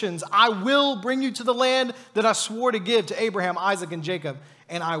Egyptians. I will bring you to the land that I swore to give to Abraham, Isaac, and Jacob,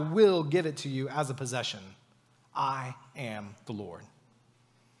 and I will give it to you as a possession. I am the Lord.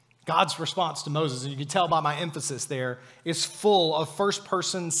 God's response to Moses, and you can tell by my emphasis there, is full of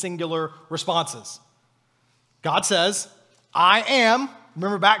first-person singular responses. God says, I am,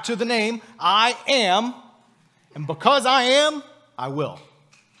 remember back to the name, I am, and because I am, I will.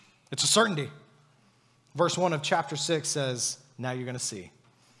 It's a certainty. Verse 1 of chapter 6 says, now you're going to see.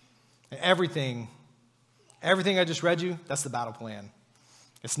 And everything I just read you, that's the battle plan.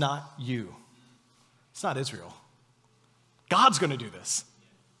 It's not you. It's not Israel. God's going to do this.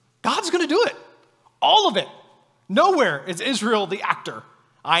 God's going to do it. All of it. Nowhere is Israel the actor.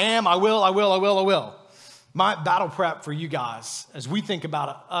 I am, I will, I will, I will, I will. My battle prep for you guys, as we think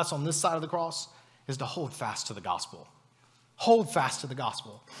about us on this side of the cross, is to hold fast to the gospel. Hold fast to the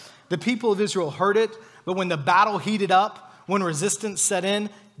gospel. The people of Israel heard it, but when the battle heated up, when resistance set in,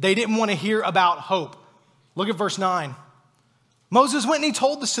 they didn't want to hear about hope. Look at verse 9. Moses went and he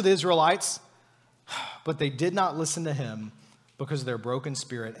told this to the Israelites, but they did not listen to him because of their broken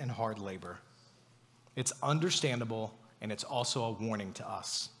spirit and hard labor. It's understandable, and it's also a warning to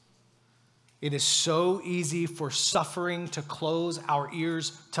us. It is so easy for suffering to close our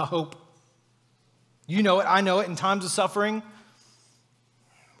ears to hope. You know it, I know it. In times of suffering,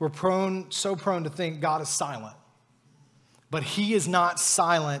 we're so prone to think God is silent. But he is not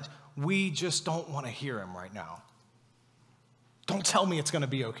silent. We just don't want to hear him right now. Don't tell me it's going to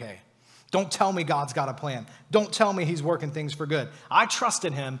be okay. Don't tell me God's got a plan. Don't tell me he's working things for good. I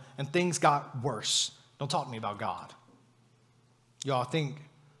trusted him and things got worse. Don't talk to me about God. Y'all, think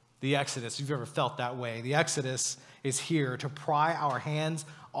the Exodus, if you've ever felt that way, the Exodus is here to pry our hands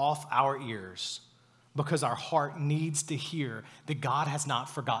off our ears because our heart needs to hear that God has not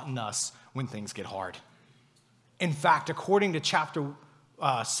forgotten us when things get hard. In fact, according to chapter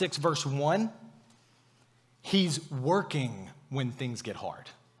 6, verse 1, he's working when things get hard.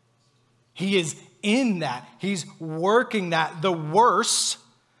 He is in that. He's working that. The worse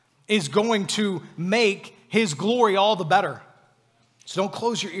is going to make his glory all the better. So don't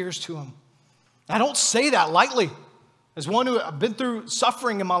close your ears to him. I don't say that lightly. As one who I've been through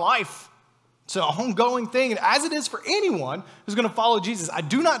suffering in my life, it's an ongoing thing. And as it is for anyone who's going to follow Jesus, I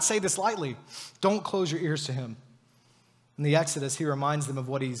do not say this lightly. Don't close your ears to him. In the Exodus, he reminds them of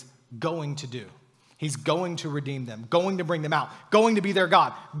what he's going to do. He's going to redeem them, going to bring them out, going to be their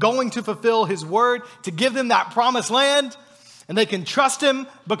God, going to fulfill his word, to give them that promised land. And they can trust him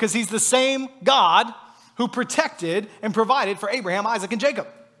because he's the same God who protected and provided for Abraham, Isaac, and Jacob.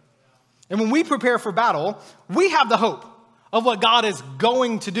 And when we prepare for battle, we have the hope of what God is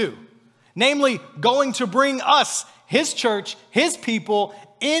going to do. Namely, going to bring us, his church, his people,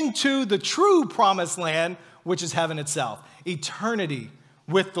 into the true promised land, which is heaven itself. Eternity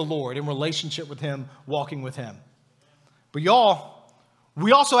with the Lord, in relationship with him, walking with him. But y'all,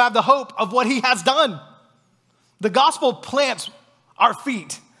 we also have the hope of what he has done. The gospel plants our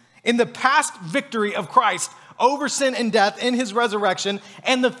feet in the past victory of Christ over sin and death in his resurrection,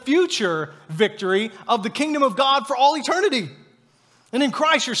 and the future victory of the kingdom of God for all eternity. And in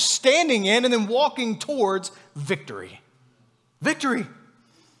Christ, you're standing in and then walking towards victory. Victory,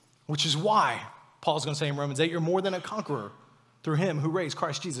 which is why Paul's going to say in Romans 8, you're more than a conqueror through him who raised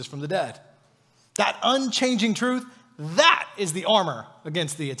Christ Jesus from the dead. That unchanging truth, that is the armor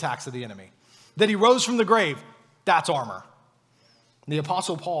against the attacks of the enemy. That he rose from the grave, that's armor. The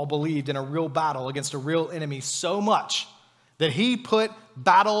Apostle Paul believed in a real battle against a real enemy so much that he put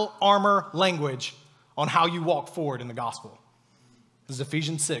battle armor language on how you walk forward in the gospel. This is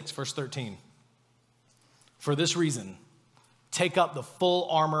Ephesians 6, verse 13. For this reason, take up the full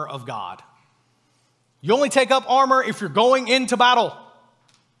armor of God. You only take up armor if you're going into battle.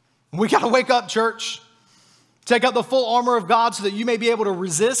 We got to wake up, church. Take up the full armor of God so that you may be able to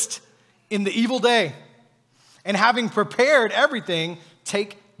resist in the evil day. And having prepared everything,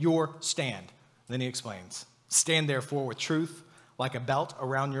 take your stand. Then he explains, stand therefore with truth like a belt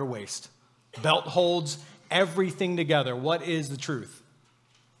around your waist. Belt holds everything together. What is the truth?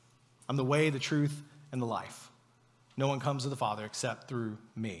 I'm the way, the truth, and the life. No one comes to the Father except through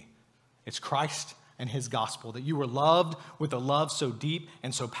me. It's Christ and his gospel, that you were loved with a love so deep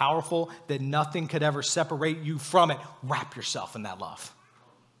and so powerful that nothing could ever separate you from it. Wrap yourself in that love.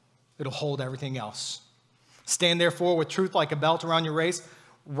 It'll hold everything else. Stand therefore with truth like a belt around your waist,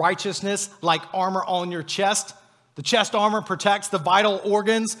 righteousness like armor on your chest. The chest armor protects the vital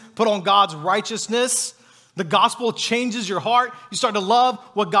organs. Put on God's righteousness. The gospel changes your heart. You start to love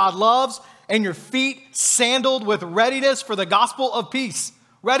what God loves, and your feet sandaled with readiness for the gospel of peace.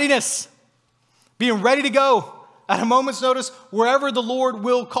 Readiness. Being ready to go at a moment's notice wherever the Lord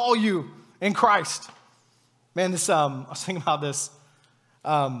will call you in Christ. Man, I was thinking about this.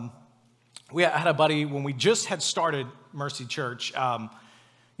 We had a buddy when we just had started Mercy Church.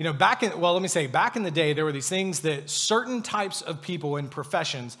 Back in the day, there were these things that certain types of people in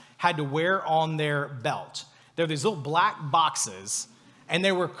professions had to wear on their belt. There were these little black boxes, and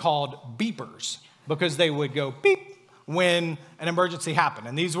they were called beepers because they would go beep when an emergency happened.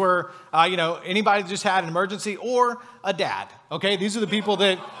 And these were, anybody that just had an emergency or a dad, okay? These are the people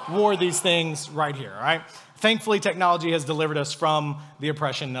that wore these things right here, all right? Thankfully, technology has delivered us from the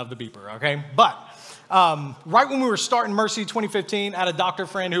oppression of the beeper, okay? But right when we were starting Mercy 2015, I had a doctor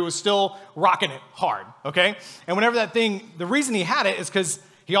friend who was still rocking it hard, okay? And whenever the reason he had it is because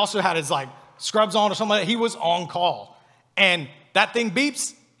he also had his scrubs on or something like that. He was on call. And that thing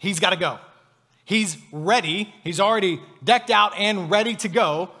beeps, he's got to go. He's ready. He's already decked out and ready to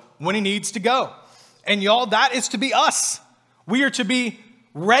go when he needs to go. And y'all, that is to be us. We are to be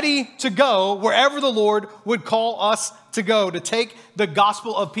ready to go wherever the Lord would call us to go, to take the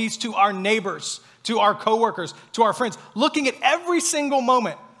gospel of peace to our neighbors, to our coworkers, to our friends, looking at every single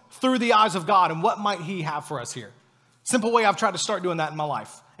moment through the eyes of God and what might he have for us here. Simple way I've tried to start doing that in my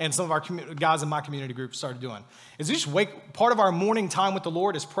life, and some of our guys in my community group started doing, is we just part of our morning time with the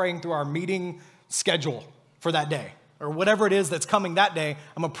Lord is praying through our meeting schedule for that day, or whatever it is that's coming that day.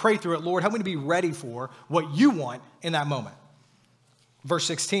 I'm going to pray through it. Lord, help me to be ready for what you want in that moment. Verse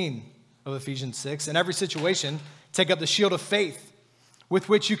 16 of Ephesians 6, in every situation, take up the shield of faith with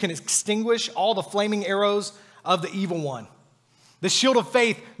which you can extinguish all the flaming arrows of the evil one. The shield of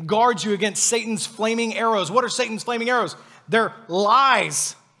faith guards you against Satan's flaming arrows. What are Satan's flaming arrows? They're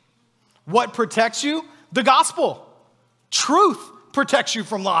lies. What protects you? The gospel. Truth protects you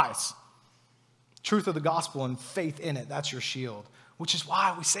from lies. Truth of the gospel and faith in it, that's your shield. Which is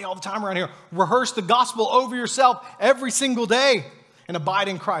why we say all the time around here, rehearse the gospel over yourself every single day. And abide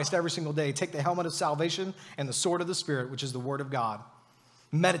in Christ every single day. Take the helmet of salvation and the sword of the Spirit, which is the word of God.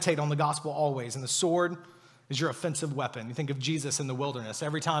 Meditate on the gospel always. And the sword is your offensive weapon. You think of Jesus in the wilderness.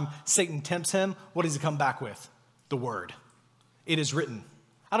 Every time Satan tempts him, what does he come back with? The word. It is written.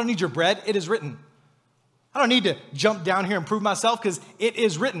 I don't need your bread. It is written. I don't need to jump down here and prove myself because it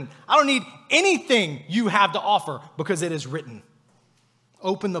is written. I don't need anything you have to offer because it is written.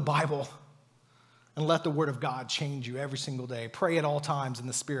 Open the Bible and let the word of God change you every single day. Pray at all times in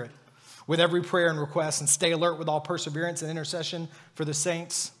the Spirit with every prayer and request, and stay alert with all perseverance and intercession for the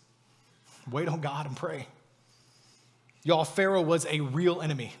saints. Wait on God and pray. Y'all, Pharaoh was a real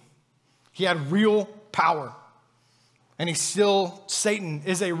enemy. He had real power. And Satan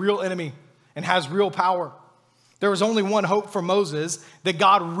is a real enemy and has real power. There was only one hope for Moses, that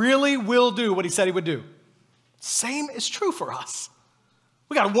God really will do what he said he would do. Same is true for us.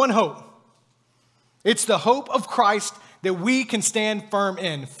 We got one hope. It's the hope of Christ that we can stand firm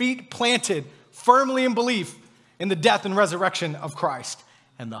in, feet planted firmly in belief in the death and resurrection of Christ,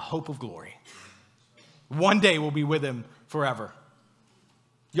 and the hope of glory. One day we'll be with him forever.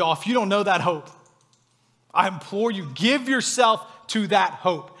 Y'all, if you don't know that hope, I implore you, give yourself to that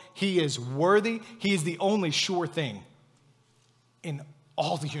hope. He is worthy. He is the only sure thing in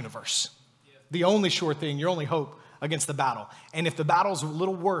all the universe. The only sure thing, your only hope against the battle. And if the battle's a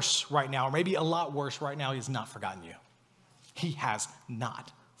little worse right now, or maybe a lot worse right now, he has not forgotten you. He has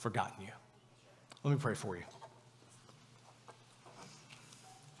not forgotten you. Let me pray for you.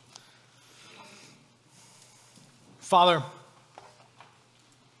 Father,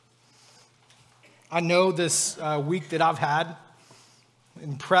 I know this week that I've had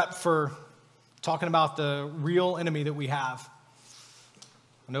in prep for talking about the real enemy that we have.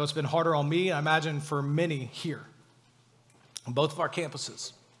 I know it's been harder on me, I imagine for many here on both of our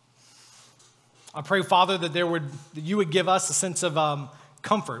campuses. I pray, Father, that you would give us a sense of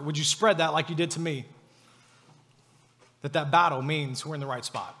comfort. Would you spread that like you did to me? That battle means we're in the right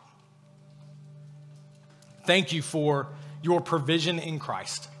spot. Thank you for your provision in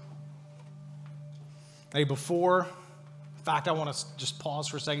Christ. Hey, in fact, I want to just pause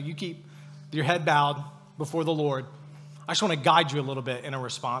for a second. You keep your head bowed before the Lord. I just want to guide you a little bit in a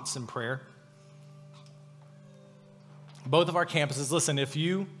response in prayer. Both of our campuses, listen, if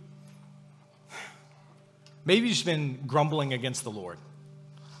maybe you've just been grumbling against the Lord,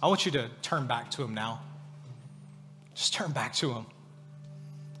 I want you to turn back to him now. Just turn back to him.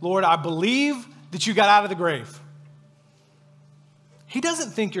 Lord, I believe that you got out of the grave. He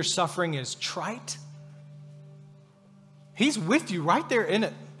doesn't think your suffering is trite. He's with you right there in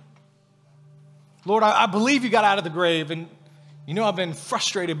it. Lord, I believe you got out of the grave, and I've been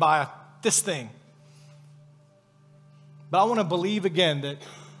frustrated by this thing. But I want to believe again that,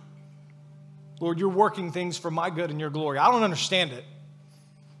 Lord, you're working things for my good and your glory. I don't understand it,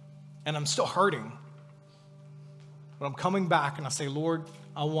 and I'm still hurting. But I'm coming back, and I say, Lord,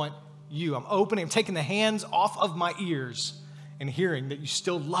 I want you. I'm taking the hands off of my ears and hearing that you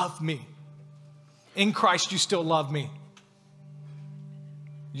still love me. In Christ, you still love me.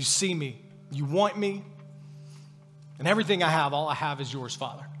 You see me. You want me. And everything I have, all I have is yours,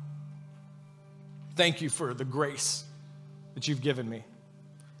 Father. Thank you for the grace that you've given me.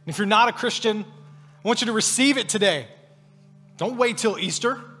 And if you're not a Christian, I want you to receive it today. Don't wait till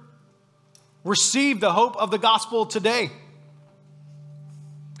Easter. Receive the hope of the gospel today.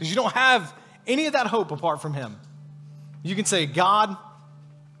 Because you don't have any of that hope apart from him. You can say, God,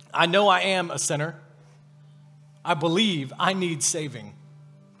 I know I am a sinner. I believe I need saving.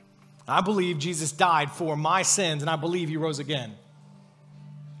 I believe Jesus died for my sins, and I believe he rose again.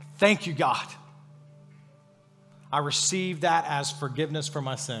 Thank you, God. I receive that as forgiveness for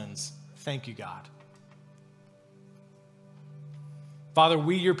my sins. Thank you, God. Father,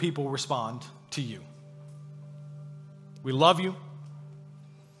 we, your people, respond to you. We love you.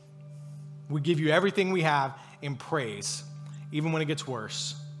 We give you everything we have in praise, even when it gets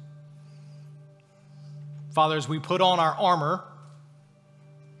worse. Father, as we put on our armor,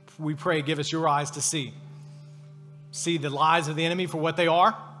 we pray, give us your eyes to see. See the lies of the enemy for what they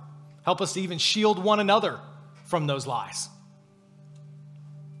are. Help us to even shield one another from those lies.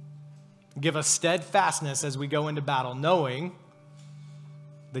 Give us steadfastness as we go into battle, knowing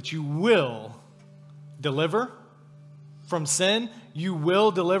that you will deliver from sin, you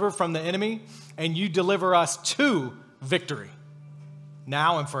will deliver from the enemy, and you deliver us to victory,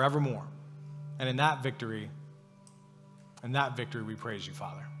 now and forevermore. And in that victory we praise you,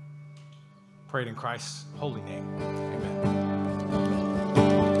 Father. Prayed in Christ's holy name. Amen.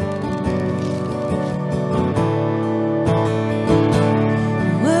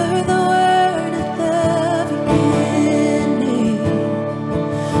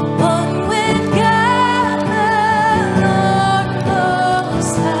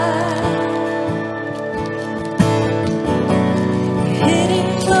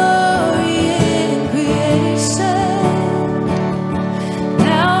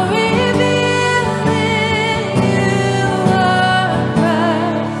 Now revealed in you.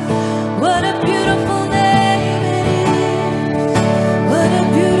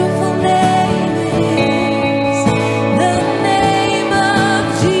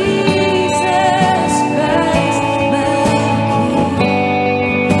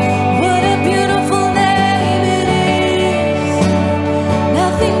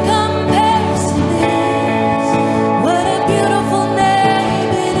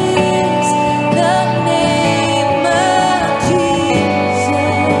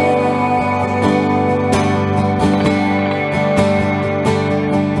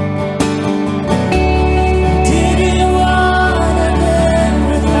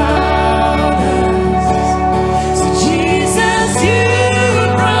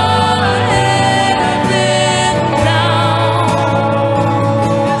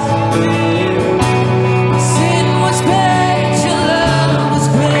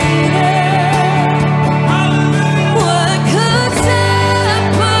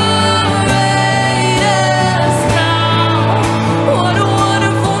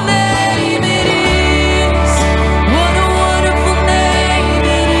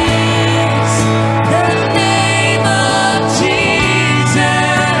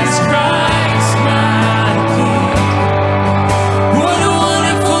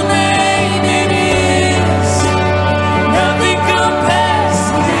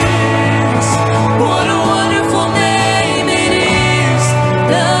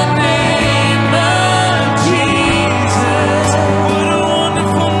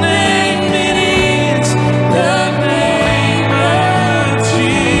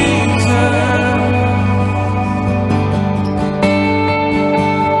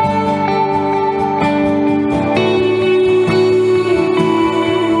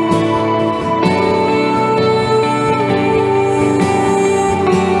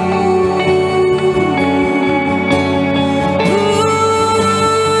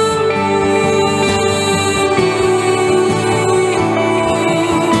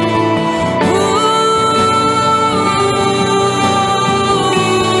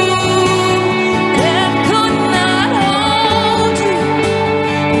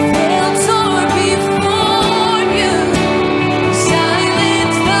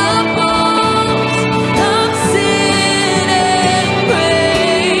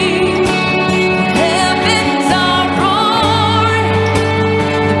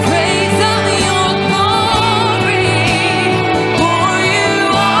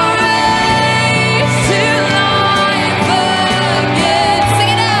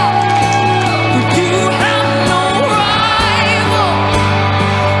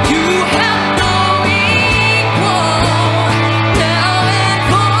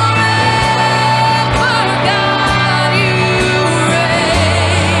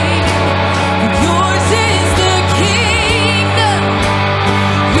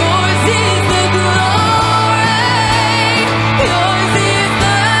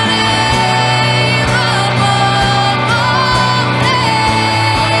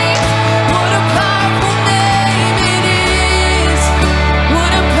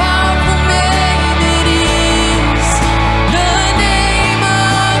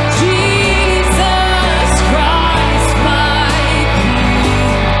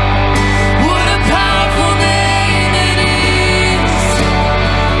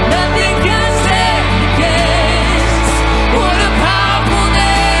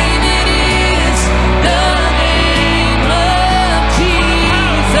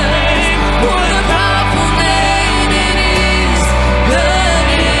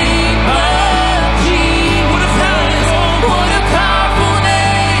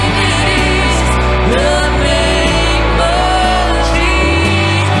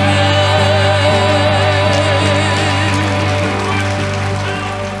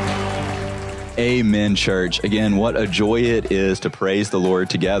 Amen, church. Again, what a joy it is to praise the Lord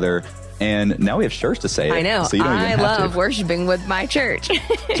together. And now we have shirts to say it. I know. So you don't even I have love to. worshiping with my church.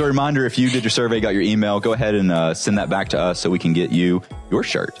 So a reminder, if you did your survey, got your email, go ahead and send that back to us so we can get you your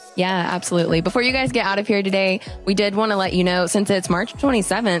shirt. Yeah, absolutely. Before you guys get out of here today, we did want to let you know, since it's March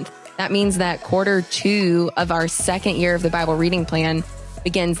 27th, that means that quarter 2 of our second year of the Bible reading plan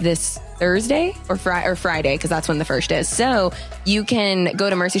begins this Thursday or Friday, because that's when the first is. So you can go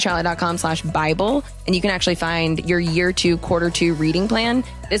to mercycharlotte.com/Bible and you can actually find your year 2, quarter 2 reading plan.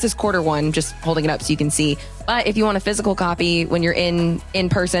 This is quarter 1, just holding it up so you can see. But if you want a physical copy when you're in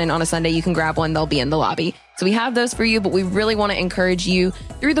person on a Sunday, you can grab one. They'll be in the lobby. So we have those for you, but we really want to encourage you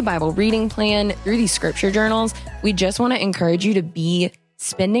through the Bible reading plan, through these scripture journals. We just want to encourage you to be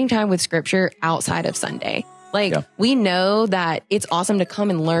spending time with scripture outside of Sunday. We know that it's awesome to come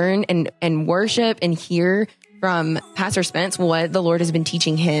and learn and worship and hear from Pastor Spence what the Lord has been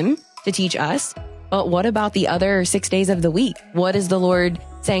teaching him to teach us. But what about the other 6 days of the week? What is the Lord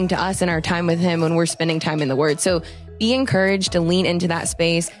saying to us in our time with him when we're spending time in the Word? So be encouraged to lean into that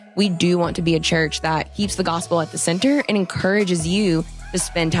space. We do want to be a church that keeps the gospel at the center and encourages you to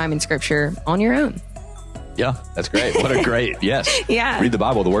spend time in scripture on your own. Yeah, that's great. What a great, yes. Yeah. Read the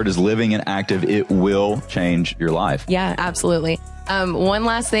Bible. The Word is living and active. It will change your life. Yeah, absolutely. One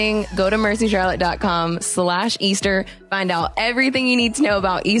last thing, go to mercycharlotte.com/Easter. Find out everything you need to know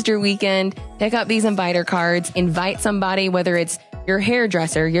about Easter weekend. Pick up these inviter cards. Invite somebody, whether it's your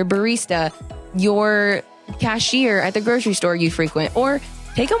hairdresser, your barista, your cashier at the grocery store you frequent, or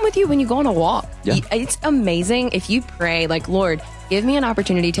take them with you when you go on a walk. Yeah. It's amazing if you pray, like, Lord, give me an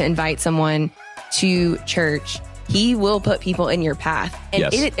opportunity to invite someone to church. He will put people in your path. And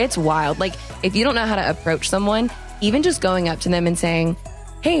yes. It's wild. Like, if you don't know how to approach someone, even just going up to them and saying,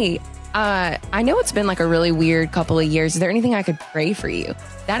 hey, I know it's been like a really weird couple of years. Is there anything I could pray for you?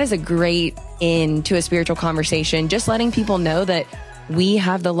 That is a great end to a spiritual conversation. Just letting people know that we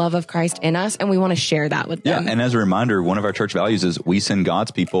have the love of Christ in us and we want to share that with them. Yeah. And as a reminder, one of our church values is we send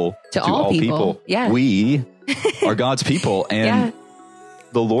God's people to all people. Yeah. We are God's people. And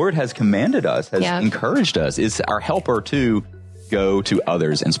the Lord has commanded us, has encouraged us, is our helper to go to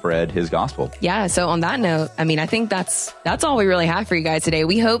others and spread his gospel. Yeah. So on that note, I mean, I think that's all we really have for you guys today.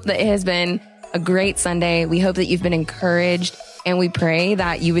 We hope that it has been a great Sunday. We hope that you've been encouraged, and we pray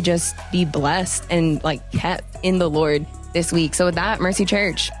that you would just be blessed and kept in the Lord this week. So with that, Mercy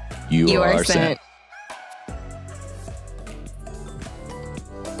Church, you are sent.